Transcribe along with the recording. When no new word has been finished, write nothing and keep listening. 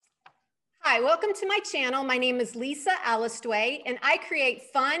Hi, welcome to my channel. My name is Lisa Alistway, and I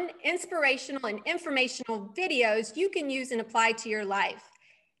create fun, inspirational, and informational videos you can use and apply to your life.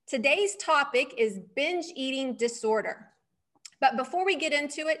 Today's topic is binge eating disorder. But before we get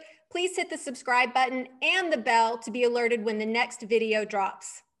into it, please hit the subscribe button and the bell to be alerted when the next video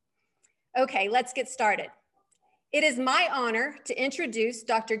drops. Okay, let's get started. It is my honor to introduce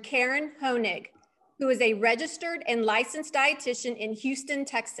Dr. Karen Honig, who is a registered and licensed dietitian in Houston,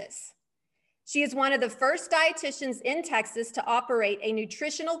 Texas. She is one of the first dietitians in Texas to operate a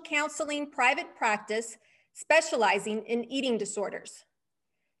nutritional counseling private practice specializing in eating disorders.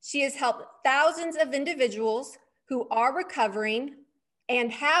 She has helped thousands of individuals who are recovering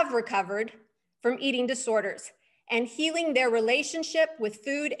and have recovered from eating disorders and healing their relationship with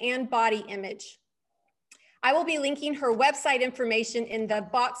food and body image. I will be linking her website information in the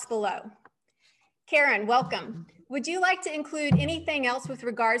box below. Karen, welcome. Would you like to include anything else with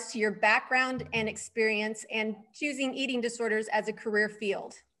regards to your background and experience and choosing eating disorders as a career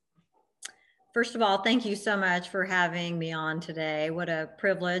field? First of all, thank you so much for having me on today. What a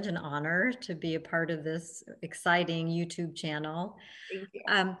privilege and honor to be a part of this exciting YouTube channel. Thank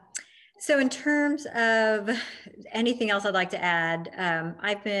you. So in terms of anything else I'd like to add,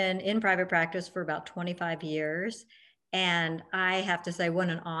 I've been in private practice for about 25 years. And I have to say what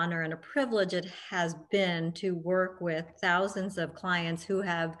an honor and a privilege it has been to work with thousands of clients who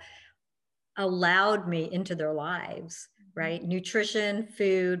have allowed me into their lives, right? Nutrition,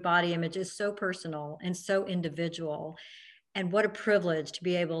 food, body image is so personal and so individual. And what a privilege to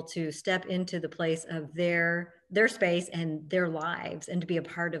be able to step into the place of their space and their lives and to be a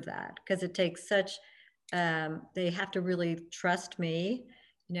part of that. Because it takes such, they have to really trust me,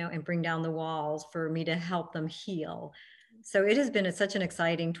 and bring down the walls for me to help them heal. So it has been such an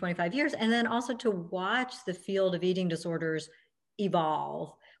exciting 25 years. And then also to watch the field of eating disorders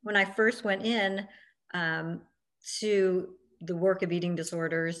evolve. When I first went in to the work of eating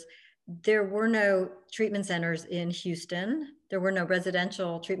disorders, there were no treatment centers in Houston. There were no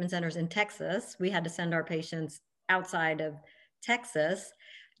residential treatment centers in Texas. We had to send our patients outside of Texas.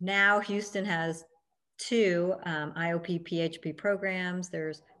 Now Houston has 2 IOP PHP programs.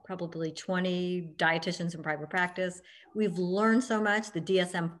 There's probably 20 dietitians in private practice. We've learned so much. The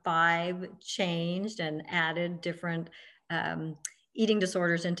DSM-5 changed and added different eating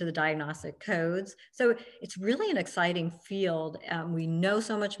disorders into the diagnostic codes. So it's really an exciting field. We know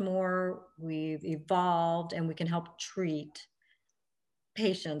so much more, we've evolved, and we can help treat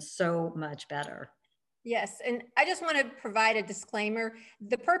patients so much better. Yes, and I just want to provide a disclaimer.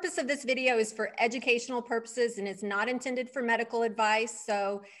 The purpose of this video is for educational purposes and it's not intended for medical advice.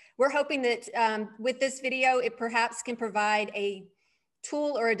 So we're hoping that with this video, it perhaps can provide a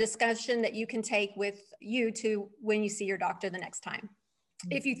tool or a discussion that you can take with you to when you see your doctor the next time,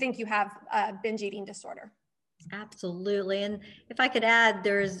 if you think you have a binge eating disorder. Absolutely. And if I could add,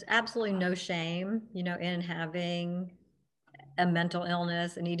 there's absolutely no shame, in having a mental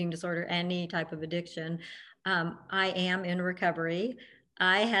illness, an eating disorder, any type of addiction. I am in recovery.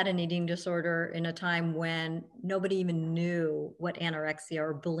 I had an eating disorder in a time when nobody even knew what anorexia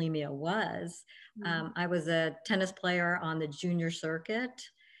or bulimia was. I was a tennis player on the junior circuit,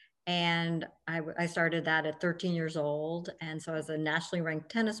 and I started that at 13 years old. And so I was a nationally ranked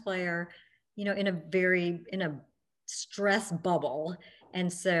tennis player, in a stress bubble.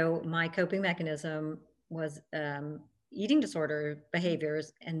 And so my coping mechanism was eating disorder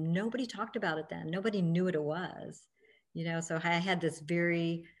behaviors, and nobody talked about it then. Nobody knew what it was, so I had this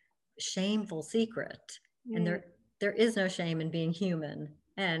very shameful secret. And there is no shame in being human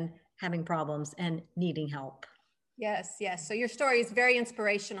and having problems and needing help. Yes, yes. So your story is very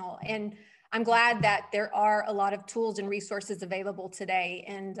inspirational, and I'm glad that there are a lot of tools and resources available today.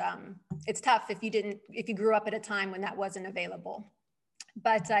 And it's tough if you grew up at a time when that wasn't available.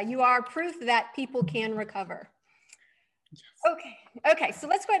 But you are proof that people can recover. Yes. Okay, so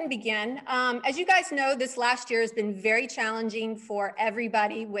let's go ahead and begin. As you guys know, this last year has been very challenging for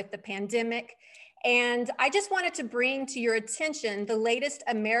everybody with the pandemic. And I just wanted to bring to your attention the latest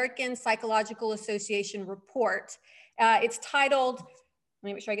American Psychological Association report. It's titled, let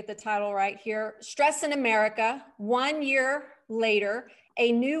me make sure I get the title right here, Stress in America, 1 year later,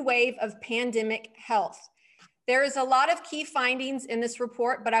 a new wave of pandemic health. There is a lot of key findings in this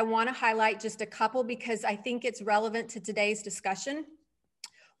report, but I want to highlight just a couple because I think it's relevant to today's discussion.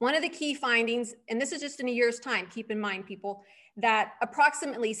 One of the key findings, and this is just in a year's time, keep in mind, people, that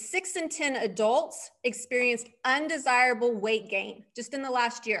approximately 6 in 10 adults experienced undesirable weight gain just in the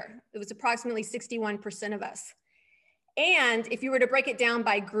last year. It was approximately 61% of us. And if you were to break it down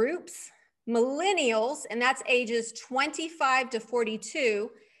by groups, millennials, and that's ages 25 to 42,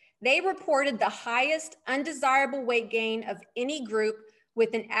 They reported the highest undesirable weight gain of any group,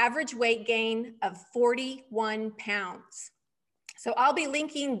 with an average weight gain of 41 pounds. So I'll be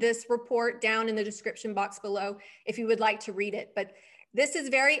linking this report down in the description box below if you would like to read it. But this is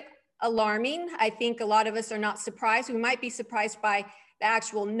very alarming. I think a lot of us are not surprised. We might be surprised by the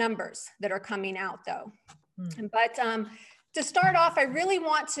actual numbers that are coming out though. But to start off, I really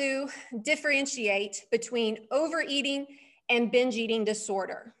want to differentiate between overeating and binge eating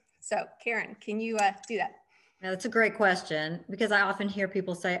disorder. So Karen, can you do that? Now, that's a great question, because I often hear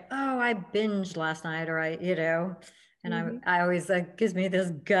people say, oh, I binged last night, or and I always, gives me this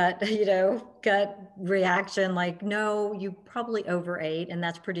gut reaction, like, no, you probably overate. And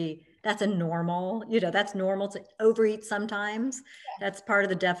that's a normal, that's normal to overeat sometimes. Yeah. That's part of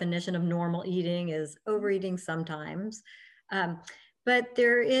the definition of normal eating, is overeating sometimes. But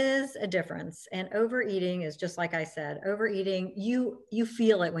there is a difference, and overeating is just like I said. Overeating, you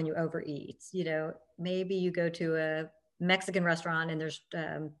feel it when you overeat. Maybe you go to a Mexican restaurant and there's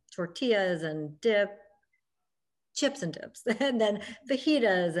tortillas and dip, chips and dips, and then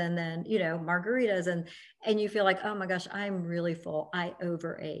fajitas, and then margaritas, and you feel like, oh my gosh, I'm really full. I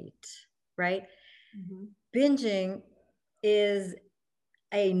overate, right? Mm-hmm. Binging is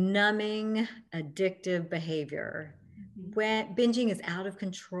a numbing, addictive behavior. When binging is out of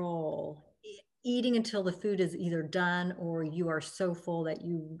control, eating until the food is either done or you are so full that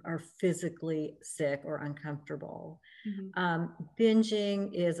you are physically sick or uncomfortable. Mm-hmm. Binging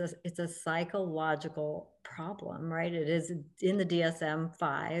it's a psychological problem, right? It is in the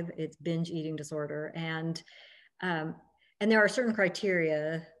DSM-5. It's binge eating disorder, and there are certain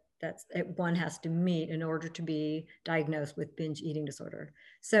criteria that one has to meet in order to be diagnosed with binge eating disorder.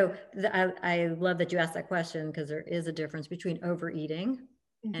 So I love that you asked that question, because there is a difference between overeating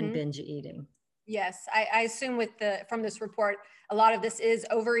and binge eating. Yes, I assume from this report, a lot of this is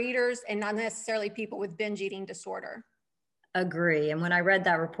overeaters and not necessarily people with binge eating disorder. Agree. And when I read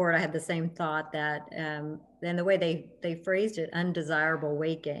that report, I had the same thought, that and the way they phrased it, undesirable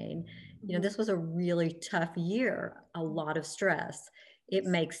weight gain, this was a really tough year, a lot of stress. It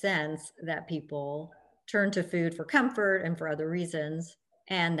makes sense that people turn to food for comfort and for other reasons,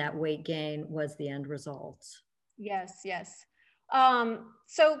 and that weight gain was the end result. Yes, yes.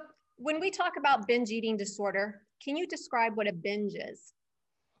 So when we talk about binge eating disorder, can you describe what a binge is?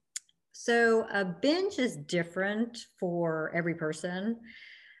 So a binge is different for every person.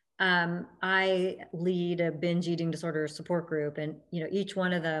 I lead a binge eating disorder support group, and each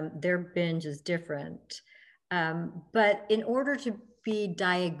one of them, their binge is different. But in order to be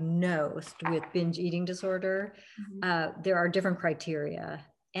diagnosed with binge eating disorder, there are different criteria.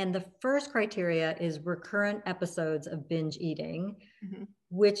 And the first criteria is recurrent episodes of binge eating,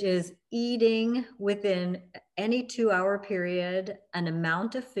 which is eating within any 2-hour period an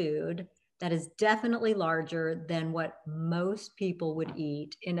amount of food that is definitely larger than what most people would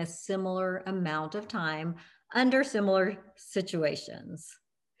eat in a similar amount of time under similar situations.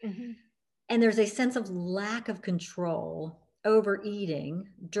 Mm-hmm. And there's a sense of lack of control over eating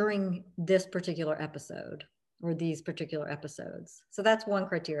during this particular episode or these particular episodes. So that's one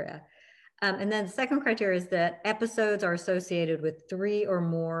criteria. And then the second criteria is that episodes are associated with 3 or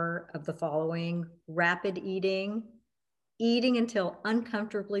more of the following: rapid eating, eating until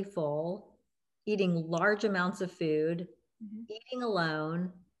uncomfortably full, eating large amounts of food, eating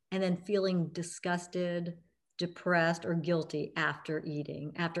alone, and then feeling disgusted, depressed, or guilty after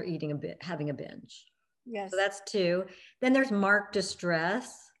eating a bit, having a binge. Yes. So that's 2. Then there's marked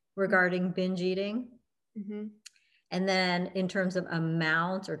distress regarding binge eating. Mm-hmm. And then in terms of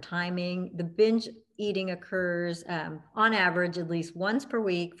amounts or timing, the binge eating occurs on average at least once per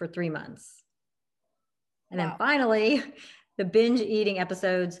week for 3 months. And then finally, the binge eating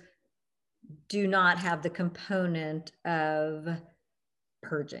episodes do not have the component of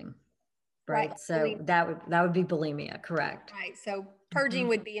purging, right? So that would be bulimia, correct? Right. So purging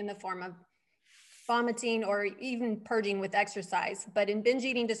would be in the form of vomiting or even purging with exercise. But in binge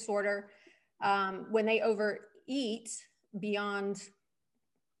eating disorder, when they overeat beyond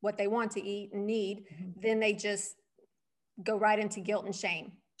what they want to eat and need, then they just go right into guilt and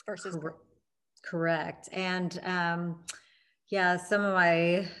shame versus correct. And some of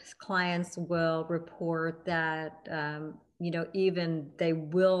my clients will report that even they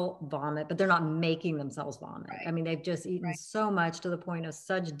will vomit, but they're not making themselves vomit. Right. I mean, they've just eaten so much to the point of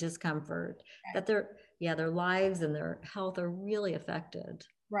such discomfort that their lives and their health are really affected.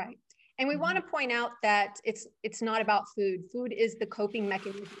 Right. And we want to point out that it's not about food. Food is the coping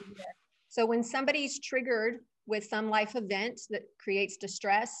mechanism here. So when somebody's triggered with some life event that creates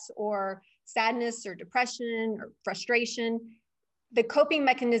distress or sadness or depression or frustration, the coping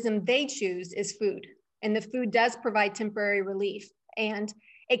mechanism they choose is food. And the food does provide temporary relief. And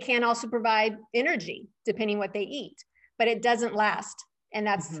it can also provide energy, depending what they eat, but it doesn't last. And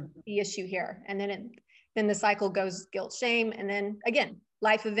that's the issue here. And then the cycle goes guilt, shame, and then again,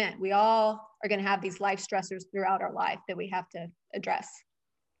 life event. We all are going to have these life stressors throughout our life that we have to address.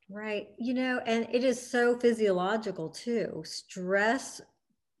 Right. You know, and it is so physiological too. Stress,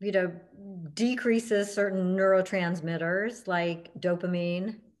 you know, decreases certain neurotransmitters like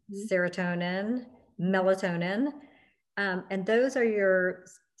dopamine, serotonin, melatonin. And those are your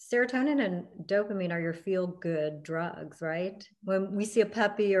serotonin and dopamine are your feel good drugs, right? When we see a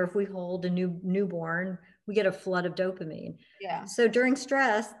puppy or if we hold a newborn, we get a flood of dopamine. Yeah. So during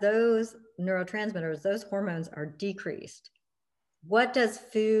stress, those neurotransmitters, those hormones are decreased. What does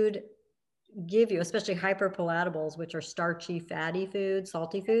food give you, especially hyperpalatables, which are starchy, fatty foods,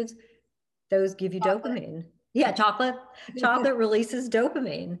 salty foods? Those give you dopamine. Yeah, chocolate. Chocolate releases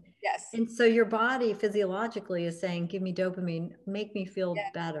dopamine. Yes. And so your body physiologically is saying, give me dopamine, make me feel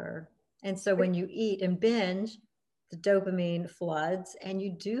better. And so when you eat and binge, the dopamine floods and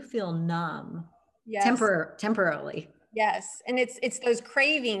you do feel numb. Yes. Temporarily. Yes. And it's those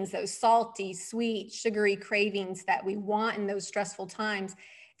cravings, those salty, sweet, sugary cravings that we want in those stressful times.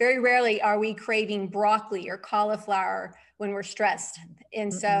 Very rarely are we craving broccoli or cauliflower when we're stressed.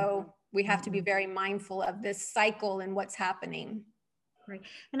 And so we have to be very mindful of this cycle and what's happening. Right.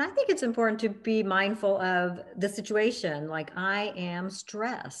 And I think it's important to be mindful of the situation. Like, I am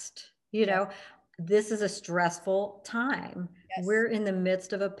stressed, you know, this is a stressful time. Yes. We're in the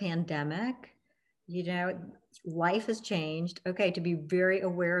midst of a pandemic, you know, life has changed. Okay. To be very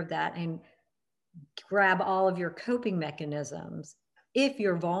aware of that and grab all of your coping mechanisms if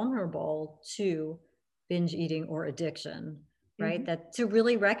you're vulnerable to binge eating or addiction, right? That to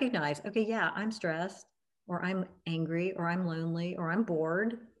really recognize, okay, yeah, I'm stressed, or I'm angry, or I'm lonely, or I'm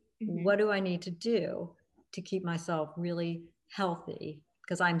bored. What do I need to do to keep myself really healthy?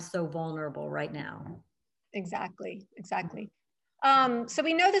 Because I'm so vulnerable right now. Exactly. So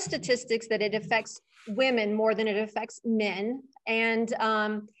we know the statistics that it affects women more than it affects men. And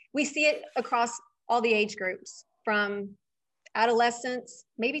we see it across all the age groups, from adolescence,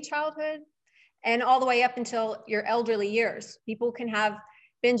 maybe childhood, and all the way up until your elderly years. People can have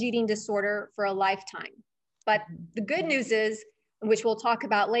binge eating disorder for a lifetime. But the good news is, which we'll talk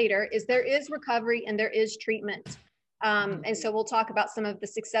about later, is there is recovery and there is treatment. And so we'll talk about some of the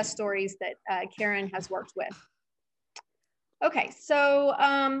success stories that Karen has worked with. Okay, so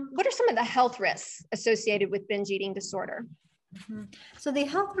what are some of the health risks associated with binge eating disorder? So the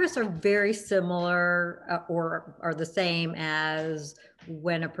health risks are very similar or are the same as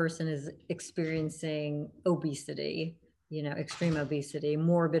when a person is experiencing obesity, you know, extreme obesity,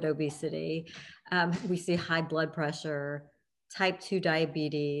 morbid obesity. We see high blood pressure, type 2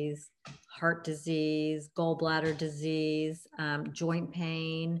 diabetes, heart disease, gallbladder disease, joint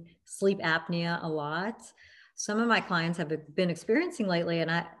pain, sleep apnea a lot. Some of my clients have been experiencing lately,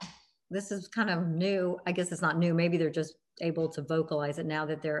 and this is kind of new. I guess it's not new. Maybe they're just able to vocalize it now,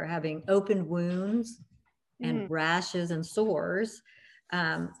 that they're having open wounds and rashes and sores,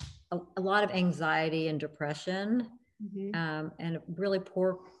 a lot of anxiety and depression, and really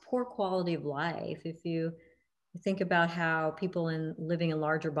poor quality of life. If you think about how people living in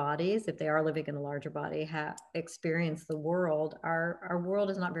larger bodies, if they are living in a larger body, experience the world, our world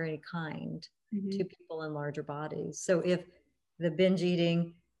is not very kind to people in larger bodies. So if the binge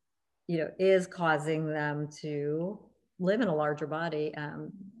eating, you know, is causing them to live in a larger body,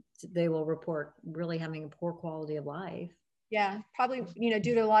 they will report really having a poor quality of life. Yeah, probably, you know,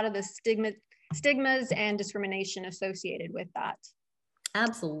 due to a lot of the stigmas and discrimination associated with that.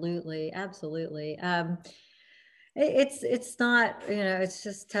 Absolutely. It's not, you know, it's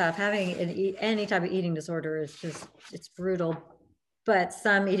just tough. Having any type of eating disorder is just, it's brutal. But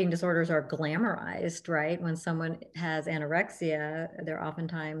some eating disorders are glamorized, right? When someone has anorexia, they're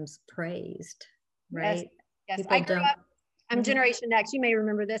oftentimes praised, right? Yes. I grew up, I'm Generation X. You may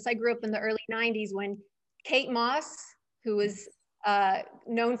remember this. I grew up in the early 90s when Kate Moss, who was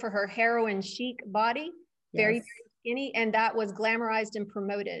known for her heroin chic body, very skinny, and that was glamorized and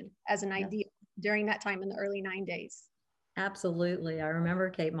promoted as an ideal during that time in the early 90s. Absolutely. I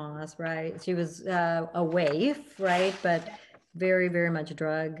remember Kate Moss, right? She was a waif, right? But very, very much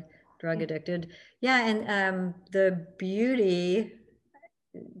drug addicted. Yeah. And the beauty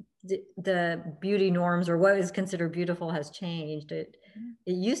norms, or what is considered beautiful, has changed. It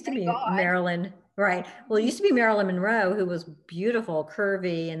used to be Marilyn, right? Well, it used to be Marilyn Monroe, who was beautiful,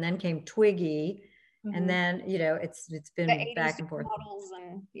 curvy, and then came Twiggy. And then, you know, it's been back and forth. Models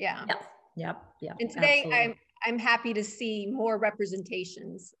and yeah. Yep. And today I'm happy to see more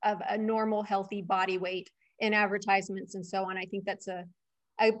representations of a normal, healthy body weight in advertisements and so on. I think that's a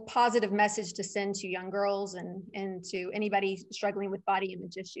positive message to send to young girls and to anybody struggling with body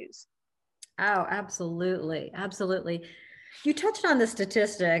image issues. Oh, absolutely. Absolutely. You touched on the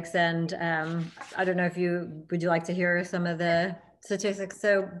statistics, and I don't know if would you like to hear some of the statistics?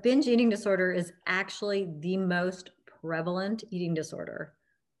 So binge eating disorder is actually the most prevalent eating disorder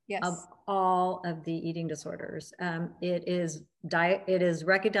of Yes. all of the eating disorders. It is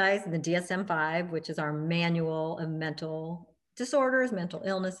recognized in the DSM-5, which is our manual of mental disorders, mental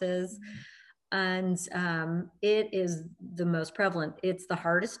illnesses. And it is the most prevalent. It's the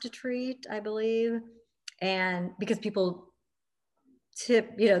hardest to treat, I believe. And because people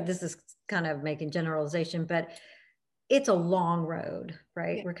this is kind of making generalization, but it's a long road,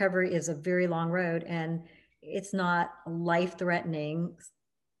 right? Yeah. Recovery is a very long road, and it's not life-threatening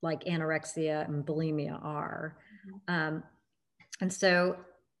like anorexia and bulimia are. And so,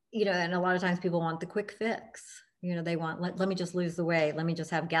 and a lot of times people want the quick fix. They want, let me just lose the weight. Let me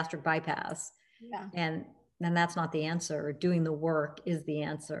just have gastric bypass. Yeah. And that's not the answer. Doing the work is the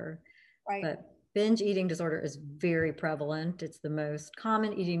answer. Right. But binge eating disorder is very prevalent. It's the most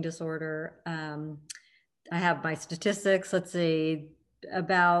common eating disorder. I have my statistics. Let's see,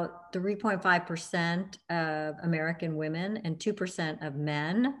 about 3.5% of American women and 2% of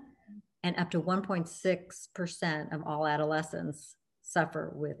men, and up to 1.6% of all adolescents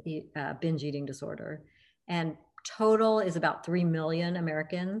suffer with binge eating disorder. And total is about 3 million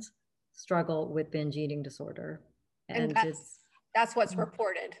Americans struggle with binge eating disorder. And that's what's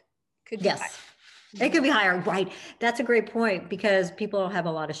reported. Could be yes, higher. It could be higher, right? That's a great point, because people have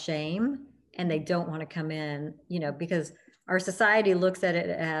a lot of shame and they don't want to come in, because our society looks at it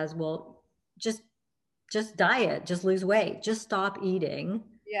as, well, just diet, just lose weight, just stop eating.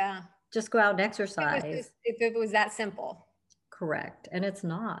 Yeah. Just go out and exercise. If it was that simple. Correct. And it's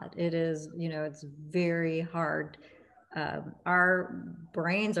not. It is, it's very hard. Our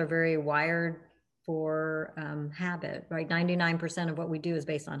brains are very wired for habit, right? 99% of what we do is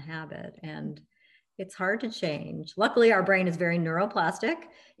based on habit, and it's hard to change. Luckily, our brain is very neuroplastic.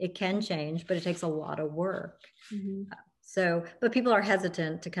 It can change, but it takes a lot of work. But people are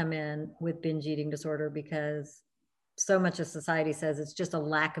hesitant to come in with binge eating disorder because so much of society says it's just a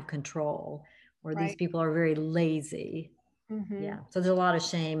lack of control, or these people are very lazy. Yeah. So there's a lot of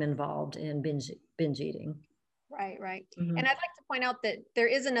shame involved in binge eating. Right. And I'd like to point out that there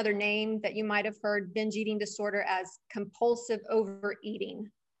is another name that you might have heard binge eating disorder as compulsive overeating.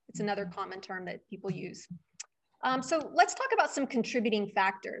 It's another common term that people use. So let's talk about some contributing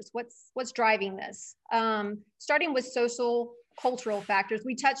factors. What's driving this? Starting with social cultural factors.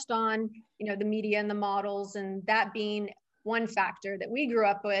 We touched on, the media and the models, and that being one factor that we grew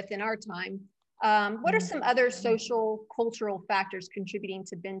up with in our time. What are some other social cultural factors contributing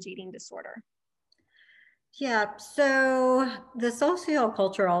to binge eating disorder? Yeah, so the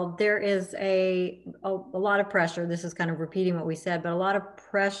sociocultural, there is a lot of pressure. This is kind of repeating what we said, but a lot of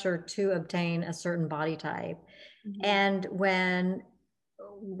pressure to obtain a certain body type. And when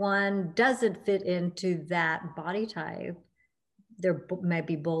one doesn't fit into that body type, they're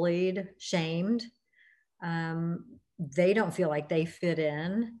maybe bullied, shamed. They don't feel like they fit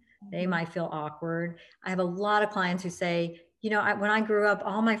in. They might feel awkward. I have a lot of clients who say, when I grew up,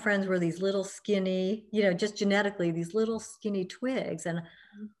 all my friends were these little skinny, just genetically, these little skinny twigs. And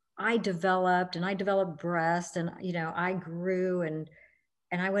I developed breasts, and, I grew, and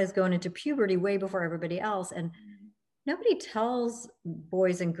I was going into puberty way before everybody else. And nobody tells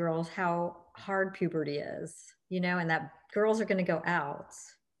boys and girls how hard puberty is, and that girls are going to go out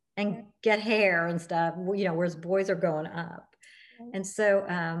and get hair and stuff, whereas boys are going up. And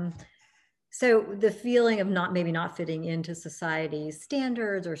so, so the feeling of maybe not fitting into society's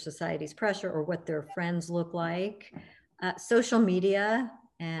standards or society's pressure or what their friends look like, social media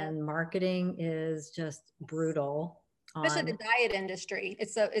and marketing is just brutal. Especially the diet industry.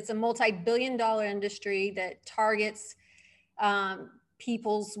 It's a multi-billion-dollar industry that targets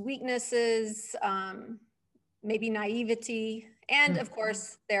people's weaknesses, maybe naivety, and of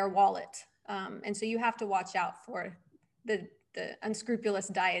course their wallet. And so you have to watch out for the unscrupulous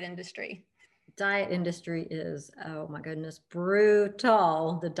diet industry. Diet industry is, oh my goodness,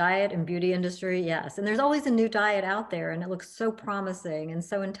 brutal. The diet and beauty industry, yes. And there's always a new diet out there, and it looks so promising and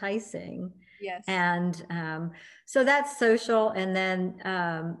so enticing. Yes. And so that's social. And then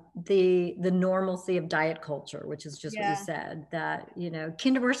the normalcy of diet culture, which is just what you said, that,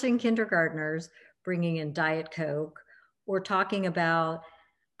 kindergartners bringing in Diet Coke, or talking about,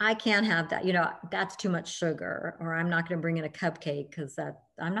 I can't have that, that's too much sugar, or I'm not going to bring in a cupcake because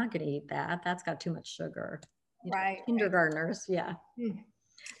I'm not going to eat that. That's got too much sugar. Right. kindergartners. Yeah. Mm.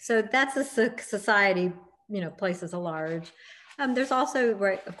 So that's a society, places a large. There's also,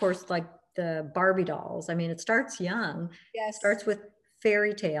 right, of course, like the Barbie dolls. I mean, it starts young. It Yes. starts with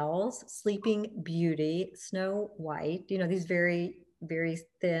fairy tales, Sleeping Beauty, Snow White, these very, very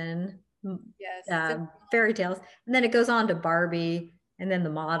thin Yes. fairy tales. And then it goes on to Barbie and then the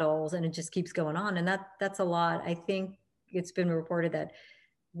models, and it just keeps going on. And that's a lot. I think it's been reported that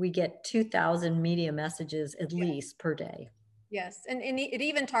we get 2,000 media messages at least per day. Yes, and it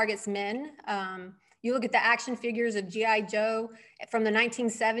even targets men. You look at the action figures of G.I. Joe from the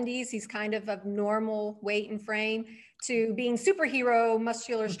 1970s, he's kind of normal weight and frame, to being superhero,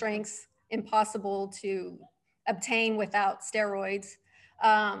 muscular strengths, impossible to obtain without steroids.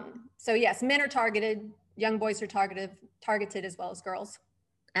 So yes, men are targeted, young boys are targeted as well as girls.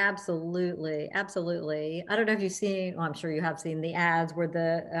 Absolutely, absolutely. I don't know if you've seen, well, I'm sure you have seen the ads where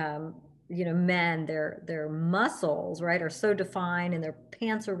the men, their muscles, right, are so defined and their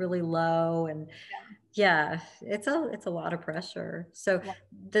pants are really low, and yeah, it's a lot of pressure. So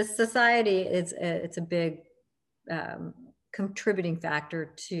the society it's a big contributing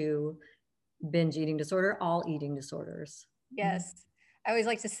factor to binge eating disorder, all eating disorders. Yes. I always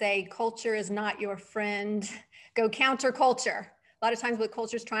like to say culture is not your friend. Go counter culture. A lot of times what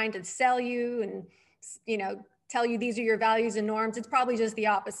culture is trying to sell you and, tell you these are your values and norms, it's probably just the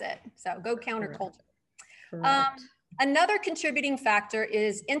opposite. So go counter culture. Correct. Another contributing factor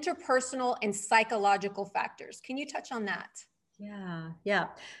is interpersonal and psychological factors. Can you touch on that? Yeah.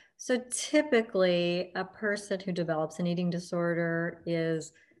 So typically a person who develops an eating disorder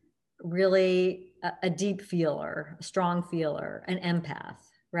is really a deep feeler, a strong feeler, an empath,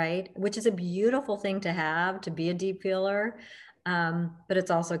 right? Which is a beautiful thing to have, to be a deep feeler. But it's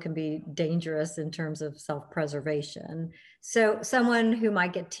also can be dangerous in terms of self-preservation. So someone who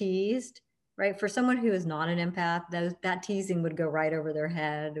might get teased, right? For someone who is not an empath, that teasing would go right over their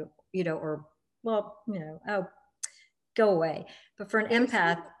head, or, well, oh, go away. But for an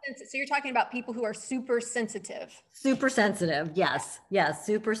empath, so you're talking about people who are super sensitive. Super sensitive. Yes.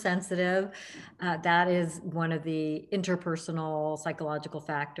 Super sensitive. That is one of the interpersonal psychological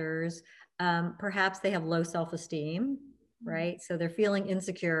factors. Perhaps they have low self-esteem, right? So they're feeling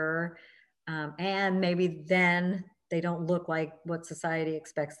insecure. And maybe then they don't look like what society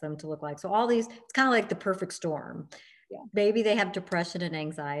expects them to look like. So all these, it's kind of like the perfect storm. Yeah. Maybe they have depression and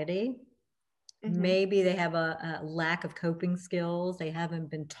anxiety. Mm-hmm. Maybe they have a lack of coping skills. They haven't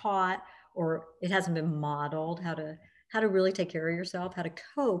been taught, or it hasn't been modeled how to really take care of yourself, how to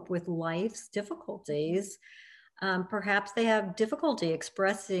cope with life's difficulties. Perhaps they have difficulty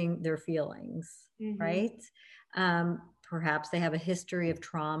expressing their feelings, Mm-hmm. right? Perhaps they have a history of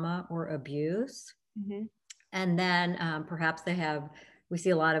trauma or abuse. Mm-hmm. And then perhaps we see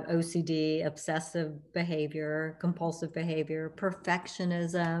a lot of OCD, obsessive behavior, compulsive behavior,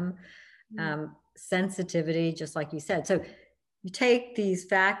 perfectionism, sensitivity, just like you said. So you take these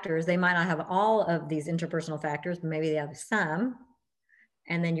factors, they might not have all of these interpersonal factors, but maybe they have some.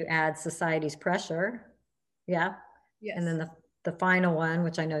 And then you add society's pressure. Yeah. Yes. And then the final one,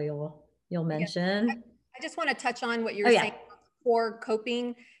 which I know you'll mention. Yes. I just want to touch on what you were saying, poor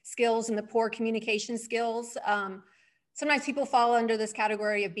coping skills and the poor communication skills. Sometimes people fall under this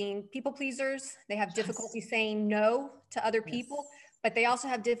category of being people pleasers. They have difficulty saying no to other people, but they also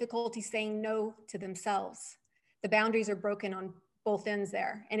have difficulty saying no to themselves. The boundaries are broken on both ends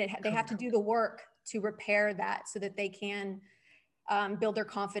there, and they have to do the work to repair that so that they can build their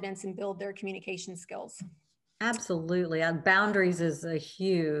confidence and build their communication skills. Absolutely. Boundaries is a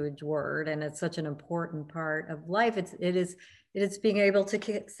huge word, and it's such an important part of life. It is being able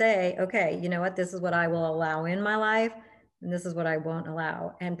to say, okay, you know what, this is what I will allow in my life, and this is what I won't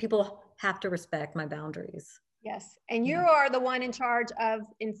allow. And people have to respect my boundaries. Yes. And you are the one in charge of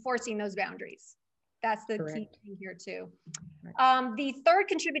enforcing those boundaries. That's the key thing here too. The third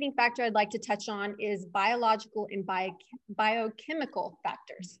contributing factor I'd like to touch on is biological and biochemical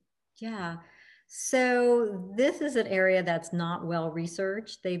factors. Yeah. So this is an area that's not well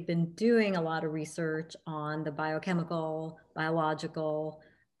researched. They've been doing a lot of research on the biochemical, biological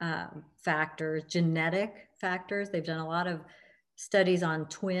factors, genetic factors. They've done a lot of studies on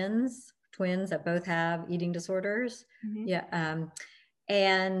twins that both have eating disorders. Mm-hmm. Yeah.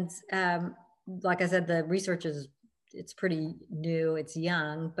 Like I said, the research it's pretty new, it's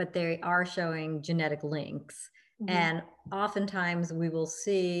young, but they are showing genetic links. Mm-hmm. And oftentimes we will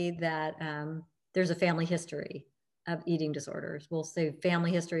see that there's a family history of eating disorders. We'll say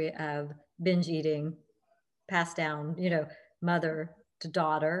family history of binge eating passed down, mother to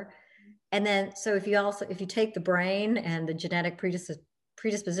daughter. And then, so if you take the brain and the genetic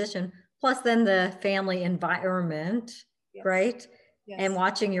predisposition, plus then the family environment, Yes. right? Yes. And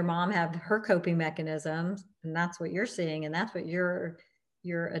watching your mom have her coping mechanisms, and that's what you're seeing, and that's what you're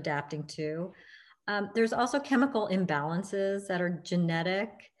adapting to. There's also chemical imbalances that are genetic,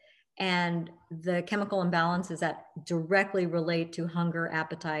 and the chemical imbalances that directly relate to hunger,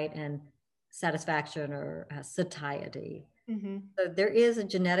 appetite, and satisfaction or satiety. Mm-hmm. So there is a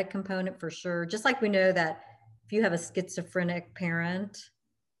genetic component for sure. Just like we know that if you have a schizophrenic parent,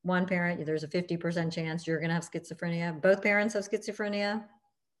 one parent, there's a 50% chance you're going to have schizophrenia. Both parents have schizophrenia.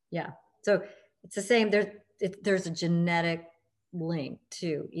 Yeah. So it's the same. There's a genetic link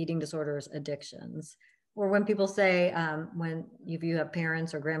to eating disorders, addictions. Or when people say, when you have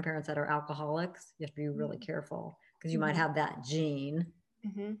parents or grandparents that are alcoholics, you have to be really careful because you might have that gene.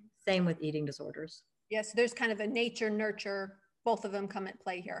 Mm-hmm. Same with eating disorders. Yes, there's kind of a nature nurture. Both of them come at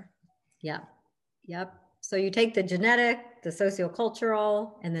play here. Yeah. Yep. So you take the genetic, the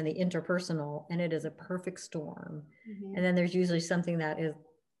sociocultural, and then the interpersonal, and it is a perfect storm. Mm-hmm. And then there's usually something that is,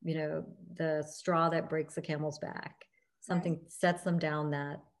 the straw that breaks the camel's back. Something sets them down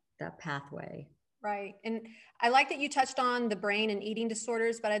that pathway. Right. And I like that you touched on the brain and eating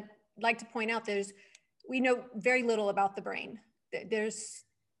disorders, but I'd like to point out we know very little about the brain.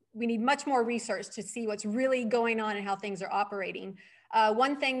 We need much more research to see what's really going on and how things are operating.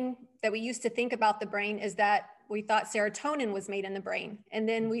 One thing that we used to think about the brain is that we thought serotonin was made in the brain. And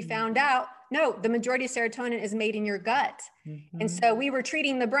then we found out, no, the majority of serotonin is made in your gut. Mm-hmm. And so we were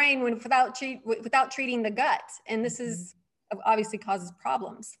treating the brain without treating the gut. And this is obviously causes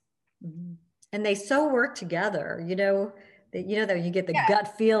problems. Mm-hmm. And they so work together, that you get the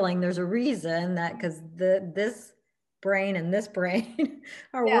gut feeling. There's a reason that, because this brain and this brain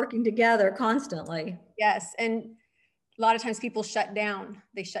are working together constantly. Yes. And a lot of times people shut down.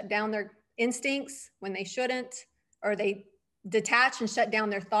 They shut down their instincts when they shouldn't, or they detach and shut down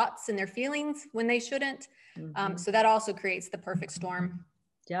their thoughts and their feelings when they shouldn't. Mm-hmm. So that also creates the perfect storm.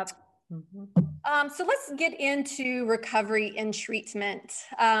 Yep. Mm-hmm. So let's get into recovery and treatment.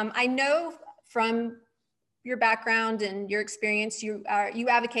 I know from your background and your experience, you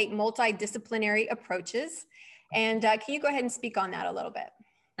advocate multidisciplinary approaches. And can you go ahead and speak on that a little bit?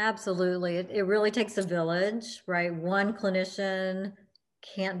 Absolutely. It really takes a village, right? One clinician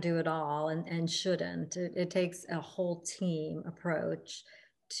can't do it all and shouldn't. It takes a whole team approach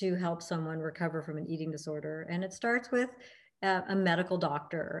to help someone recover from an eating disorder. And it starts with a medical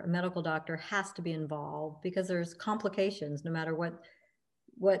doctor. A medical doctor has to be involved because there's complications no matter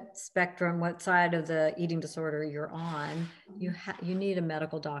what spectrum, what side of the eating disorder you're on. You need a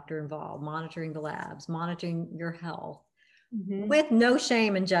medical doctor involved, monitoring the labs, monitoring your health. Mm-hmm. With no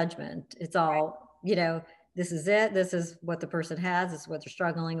shame and judgment. It's all, this is it. This is what the person has. This is what they're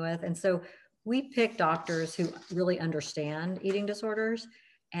struggling with. And so we pick doctors who really understand eating disorders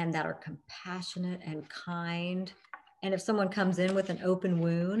and that are compassionate and kind. And if someone comes in with an open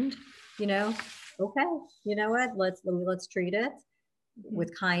wound, okay, you know what? Let's treat it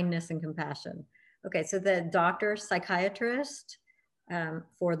with kindness and compassion. Okay, so the doctor, psychiatrist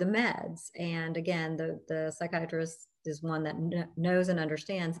for the meds. And again, the psychiatrist is one that knows and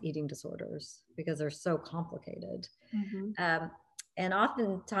understands eating disorders because they're so complicated. Mm-hmm. And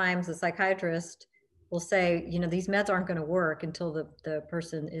oftentimes the psychiatrist will say, these meds aren't going to work until the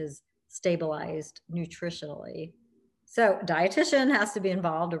person is stabilized nutritionally. So dietitian has to be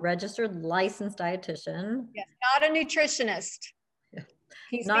involved, a registered licensed dietitian. Yes, not a nutritionist.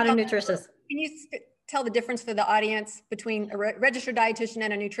 Not a nutritionist. Can you tell the difference for the audience between a registered dietitian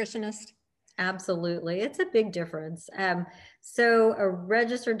and a nutritionist? Absolutely. It's a big difference. So a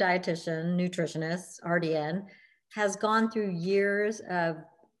registered dietitian, nutritionist, RDN, has gone through years of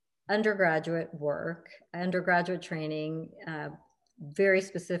undergraduate work, undergraduate training, very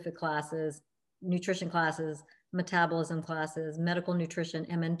specific classes, nutrition classes, metabolism classes, medical nutrition,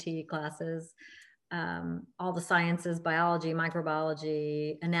 MNT classes, all the sciences, biology,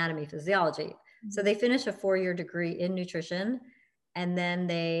 microbiology, anatomy, physiology. Mm-hmm. So they finish a 4-year degree in nutrition, and then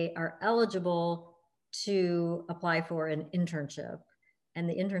they are eligible to apply for an internship. And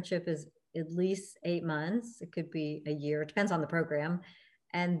the internship is at least 8 months. It could be a year. It depends on the program.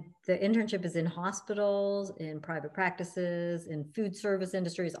 And the internship is in hospitals, in private practices, in food service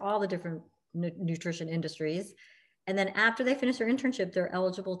industries, all the different nutrition industries. And then after they finish their internship, they're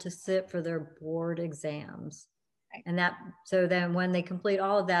eligible to sit for their board exams. Right. And so then when they complete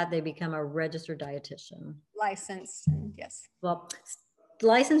all of that, they become a registered dietitian. Licensed, yes. Well,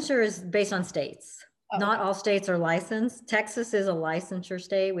 licensure is based on states. Oh, not all states are licensed. Texas is a licensure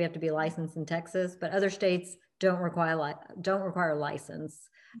state. We have to be licensed in Texas, but other states don't require a license.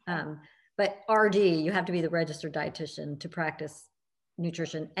 Okay. But RD, you have to be the registered dietitian to practice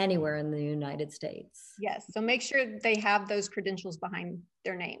nutrition anywhere in the United States. Yes. So make sure they have those credentials behind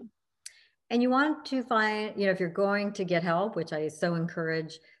their name. And you want to find, if you're going to get help, which I so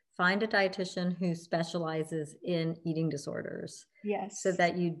encourage, find a dietitian who specializes in eating disorders. Yes. So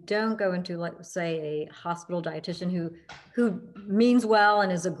that you don't go into, let's say, a hospital dietitian who means well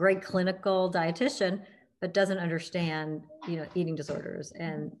and is a great clinical dietitian, but doesn't understand, eating disorders,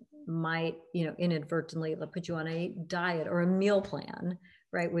 and might, inadvertently put you on a diet or a meal plan,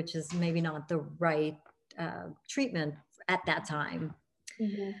 right? Which is maybe not the right treatment at that time.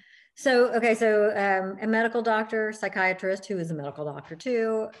 Mm-hmm. So, okay, so a medical doctor, psychiatrist who is a medical doctor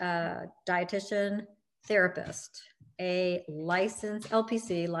too, dietitian, therapist, a licensed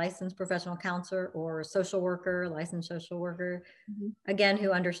LPC, licensed professional counselor, or social worker, licensed social worker, again,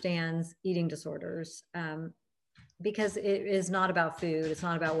 who understands eating disorders, because it is not about food, it's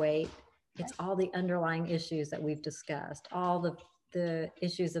not about weight, it's all the underlying issues that we've discussed, all the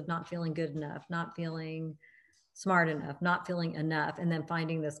issues of not feeling good enough, not feeling smart enough, not feeling enough, and then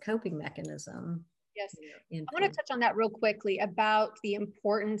finding this coping mechanism. Yes. I want to touch on that real quickly about the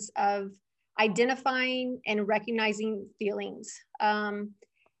importance of identifying and recognizing feelings.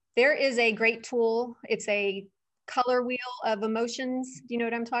 There is a great tool. It's a color wheel of emotions. Do you know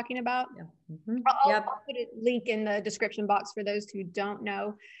what I'm talking about? Yeah. Mm-hmm. I'll put a link in the description box for those who don't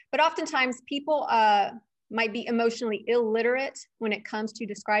know. But oftentimes people might be emotionally illiterate when it comes to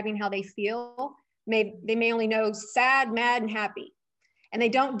describing how they feel. They may only know sad, mad, and happy. And they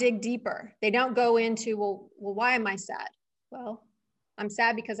don't dig deeper. They don't go into, well, why am I sad? Well, I'm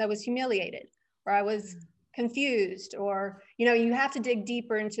sad because I was humiliated, or I was confused, or, you have to dig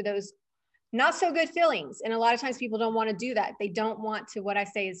deeper into those not so good feelings. And a lot of times people don't want to do that. They don't want to, what I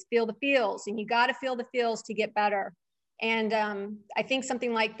say is feel the feels, and you got to feel the feels to get better. And I think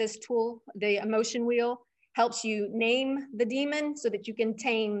something like this tool, the emotion wheel, helps you name the demon so that you can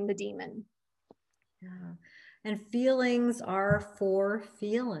tame the demon. Yeah. And feelings are for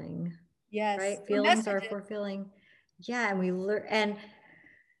feeling. Yes. Right? Feelings are for feeling. Yeah. And we learn, and,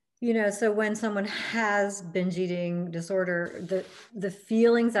 so when someone has binge eating disorder, the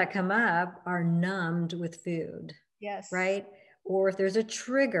feelings that come up are numbed with food. Yes. Right? Or if there's a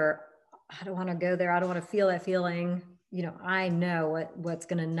trigger, I don't want to go there. I don't want to feel that feeling. I know what's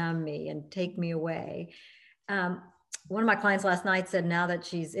going to numb me and take me away. One of my clients last night said now that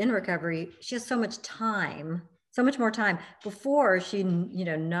she's in recovery, she has so much time, so much more time. Before she,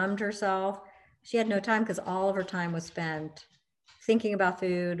 numbed herself, she had no time because all of her time was spent thinking about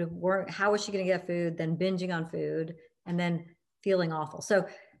food, how was she going to get food, then binging on food, and then feeling awful. So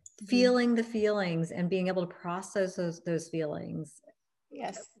feeling the feelings and being able to process those feelings.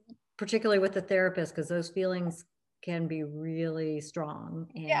 Yes. Particularly with the therapist, because those feelings can be really strong.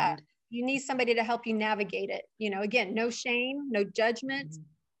 And yeah. You need somebody to help you navigate it. Again, no shame, no judgment.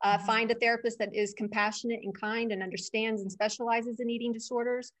 Find a therapist that is compassionate and kind and understands and specializes in eating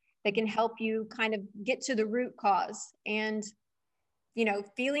disorders that can help you kind of get to the root cause. And,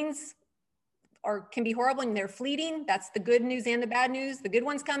 feelings can be horrible and they're fleeting. That's the good news and the bad news. The good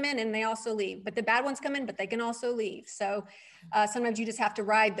ones come in and they also leave, but the bad ones come in, but they can also leave. So sometimes you just have to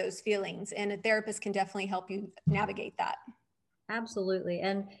ride those feelings, and a therapist can definitely help you navigate that. Absolutely.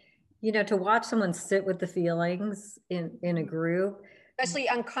 And to watch someone sit with the feelings in a group, especially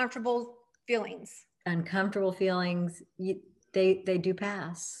uncomfortable feelings, they do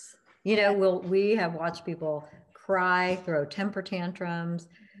pass. We have watched people cry, throw temper tantrums,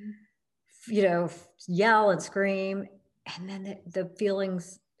 yell and scream, and then the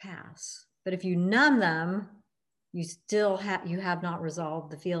feelings pass. But if you numb them, you still have not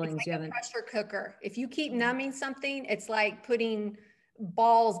resolved the feelings. It's like a pressure cooker. If you keep numbing something, it's like putting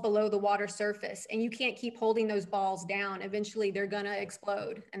balls below the water surface, and you can't keep holding those balls down. Eventually they're going to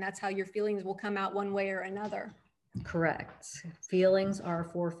explode, and that's how your feelings will come out one way or another. Correct. Feelings are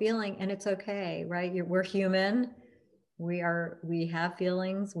for feeling, and it's okay, right? We're human. We have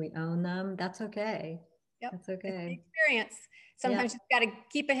feelings. We own them. That's okay. Yep. That's okay. It's an experience. Sometimes you've got to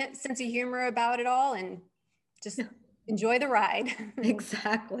keep a sense of humor about it all and just enjoy the ride.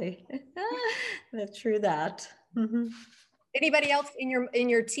 Exactly. That's true. That. Mm-hmm. Anybody else in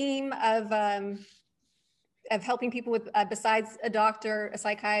your team of helping people with besides a doctor, a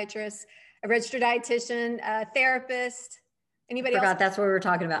psychiatrist, a registered dietitian, a therapist? Anybody else? That's what we were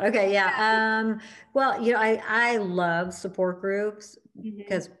talking about. Okay, yeah. Well, I love support groups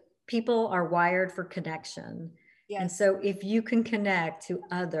because people are wired for connection. Yes. And so if you can connect to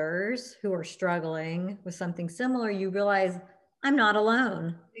others who are struggling with something similar, you realize I'm not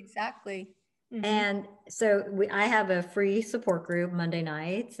alone. Exactly. Mm-hmm. And so I have a free support group Monday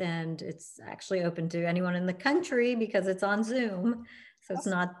nights, and it's actually open to anyone in the country because it's on Zoom. So it's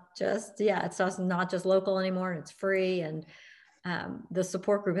not just, it's also not just local anymore, and it's free. And the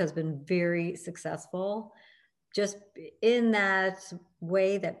support group has been very successful just in that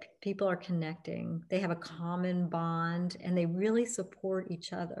way that people are connecting. They have a common bond and they really support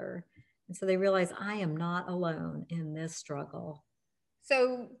each other. And so they realize I am not alone in this struggle.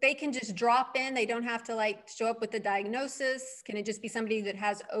 So they can just drop in. They don't have to like show up with a diagnosis. Can it just be somebody that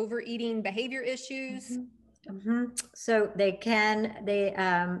has overeating behavior issues? So they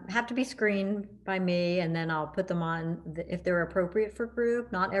have to be screened by me, and then I'll put them on if they're appropriate for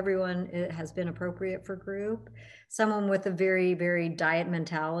group. Not everyone has been appropriate for group. Someone with a very, very diet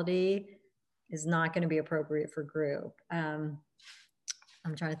mentality is not going to be appropriate for group. I'm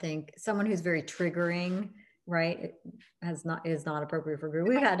trying to think. Someone who's very triggering, right, is not appropriate for group.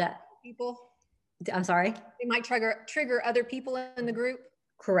 We've had people. I'm sorry. They might trigger other people in the group.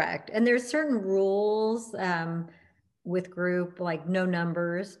 Correct. And there's certain rules with group, like no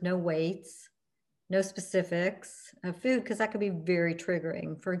numbers, no weights, no specifics of food, because that could be very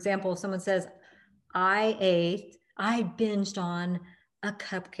triggering. For example, if someone says, I binged on a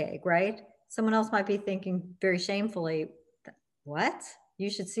cupcake, right? Someone else might be thinking very shamefully, what?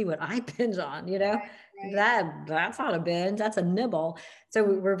 You should see what I binge on, right. That's not a binge, that's a nibble. So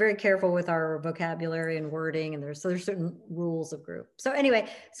we're very careful with our vocabulary and wording, and there's certain rules of group. So anyway,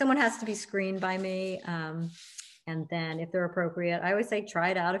 someone has to be screened by me. And then if they're appropriate, I always say, try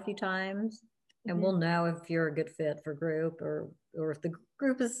it out a few times and we'll know if you're a good fit for group or if the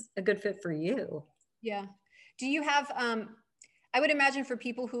group is a good fit for you. Yeah. Do you have, I would imagine for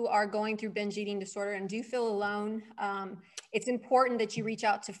people who are going through binge eating disorder and do feel alone, it's important that you reach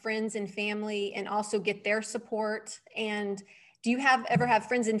out to friends and family and also get their support. And do you ever have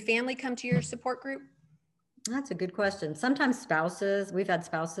friends and family come to your support group? That's a good question. Sometimes we've had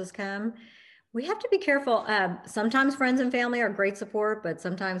spouses come. We have to be careful. Sometimes friends and family are great support, but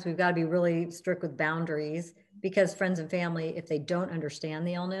sometimes we've got to be really strict with boundaries, because friends and family, if they don't understand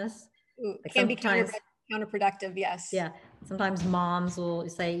the illness, it can be counterproductive. Yes. Yeah. Sometimes moms will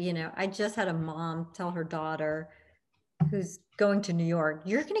say, I just had a mom tell her daughter who's going to New York,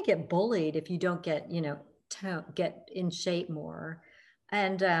 you're going to get bullied if you don't get, get in shape more.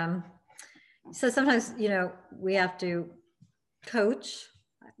 And so sometimes, we have to coach.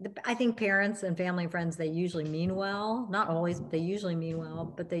 I think parents and family and friends, they usually mean well, not always, but they usually mean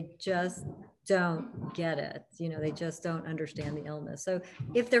well, but they just don't get it. They just don't understand the illness. So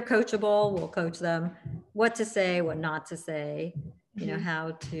if they're coachable, we'll coach them what to say, what not to say,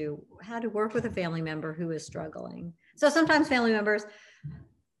 how to work with a family member who is struggling. So sometimes family members,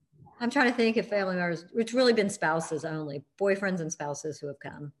 I'm trying to think if family members, it's really been spouses only, boyfriends and spouses who have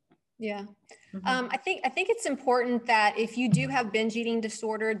come. Yeah. I think it's important that if you do have binge eating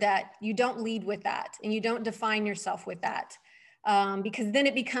disorder, that you don't lead with that and you don't define yourself with that, because then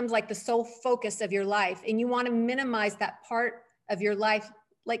it becomes like the sole focus of your life, and you want to minimize that part of your life,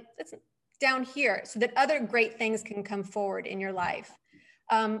 like that's down here, so that other great things can come forward in your life.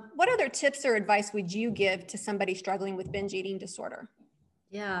 What other tips or advice would you give to somebody struggling with binge eating disorder?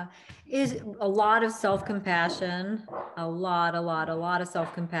 Yeah, is a lot of self-compassion, a lot of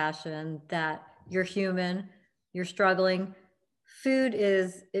self-compassion, that you're human, you're struggling.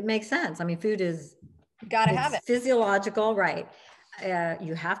 It makes sense. I mean, food is, you gotta have it. Physiological, right?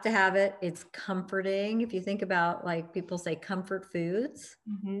 You have to have it. It's comforting. If you think about, like, people say comfort foods,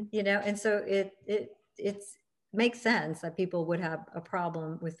 and so it makes sense that people would have a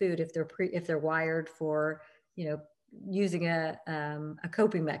problem with food if they're wired for, using a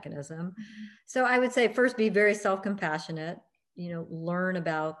coping mechanism. So I would say, first, be very self-compassionate, learn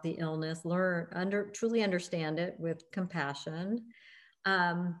about the illness, truly understand it with compassion,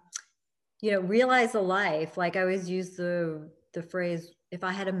 realize the life. Like, I always use the phrase, if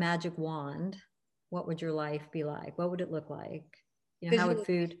I had a magic wand, what would your life be like? What would it look like? How would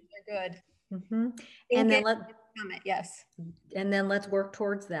food? Good. And then yes. And then let's work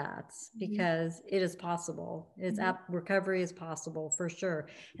towards that, because it is possible. Recovery is possible for sure.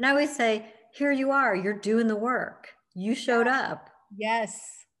 And I always say, here you are, you're doing the work. You showed up. Yes.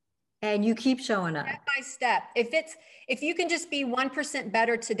 And you keep showing up. Step by step. If you can just be 1%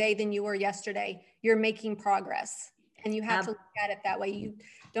 better today than you were yesterday, you're making progress. And you have to look at it that way. You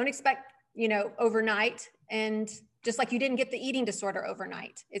don't expect, overnight. And just like you didn't get the eating disorder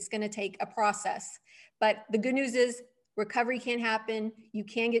overnight, it's going to take a process. But the good news is recovery can happen. You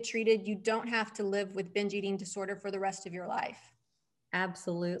can get treated. You don't have to live with binge eating disorder for the rest of your life.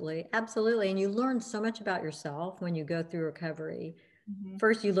 Absolutely. Absolutely. And you learn so much about yourself when you go through recovery.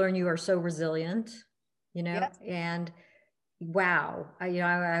 First, you learn you are so resilient, yes. And wow,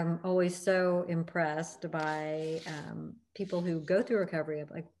 I'm always so impressed by people who go through recovery, I'm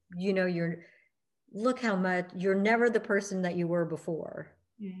like, you know, look how much, you're never the person that you were before.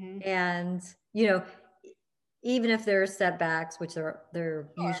 And, you know, even if there's setbacks, which there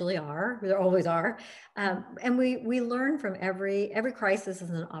usually are, there always are. And we learn from every crisis is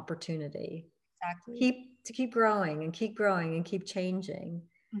an opportunity. Exactly. To keep growing and keep growing and keep changing.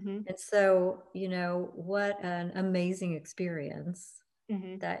 Mm-hmm. And so, you know, what an amazing experience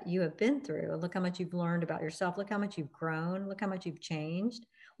that you have been through. Look how much you've learned about yourself. Look how much you've grown. Look how much you've changed.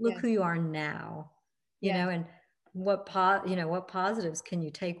 Look who you are now, you know, and what positives can you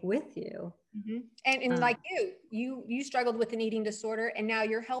take with you? And like you struggled with an eating disorder, and now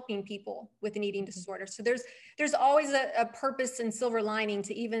you're helping people with an eating disorder. So there's always a purpose and silver lining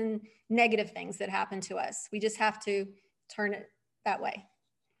to even negative things that happen to us. We just have to turn it that way.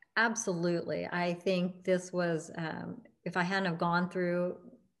 Absolutely. I think this was, if I hadn't have gone through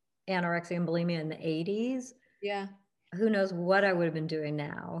anorexia and bulimia in the 80s, who knows what I would have been doing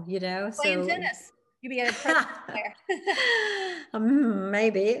now, you know? Playing tennis. You'd be a pro player.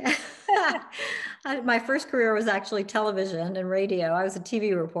 Maybe. My first career was actually television and radio. I was a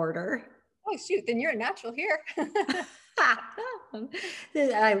TV reporter. Oh, shoot. Then you're a natural here.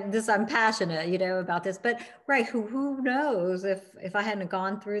 I'm passionate, you know, about this, but right. Who knows if I hadn't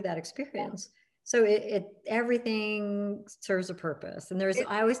gone through that experience. So everything serves a purpose. And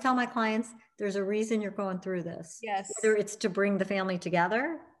I always tell my clients, there's a reason you're going through this. Yes. Whether it's to bring the family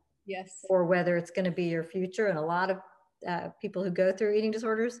together. Yes. Or whether it's going to be your future. And a lot of people who go through eating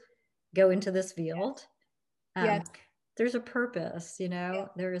disorders go into this field. Yes. There's a purpose, you know,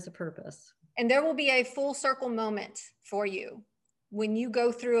 there is a purpose. And there will be a full circle moment for you when you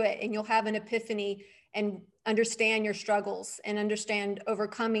go through it, and you'll have an epiphany and understand your struggles and understand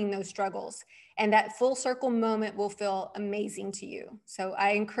overcoming those struggles. And that full circle moment will feel amazing to you. So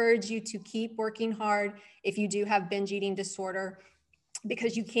I encourage you to keep working hard if you do have binge eating disorder,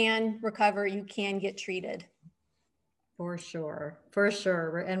 because you can recover, you can get treated. For sure. For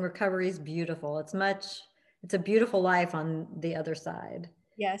sure. And recovery is beautiful. It's a beautiful life on the other side.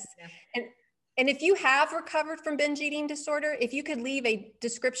 Yes. Yeah. And if you have recovered from binge eating disorder, if you could leave a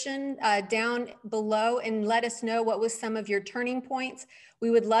description down below and let us know what was some of your turning points, we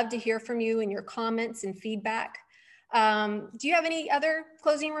would love to hear from you and your comments and feedback. Do you have any other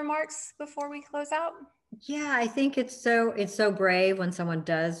closing remarks before we close out? Yeah, I think it's so brave when someone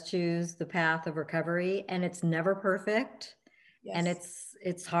does choose the path of recovery, and it's never perfect. Yes. And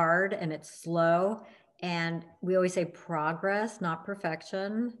it's hard and it's slow. And we always say progress, not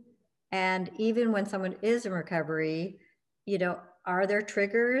perfection. And even when someone is in recovery, you know, are there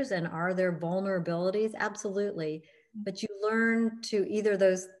triggers and are there vulnerabilities? Absolutely. But you learn to either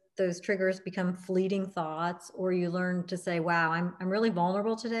those triggers become fleeting thoughts, or you learn to say, wow, I'm really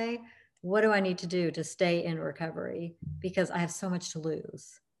vulnerable today. What do I need to do to stay in recovery? Because I have so much to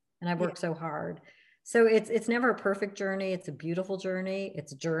lose and I've worked so hard. So it's never a perfect journey. It's a beautiful journey.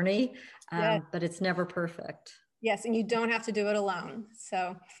 It's a journey, but it's never perfect. Yes. And you don't have to do it alone.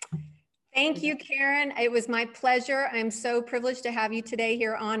 So thank you, Karen. It was my pleasure. I'm so privileged to have you today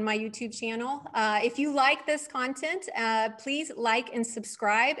here on my YouTube channel. If you like this content, please like and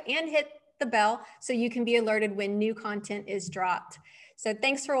subscribe and hit the bell so you can be alerted when new content is dropped. So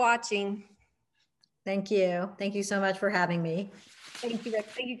thanks for watching. Thank you. Thank you so much for having me. Thank you, Rick.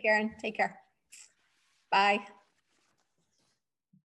 Thank you, Karen. Take care. Bye.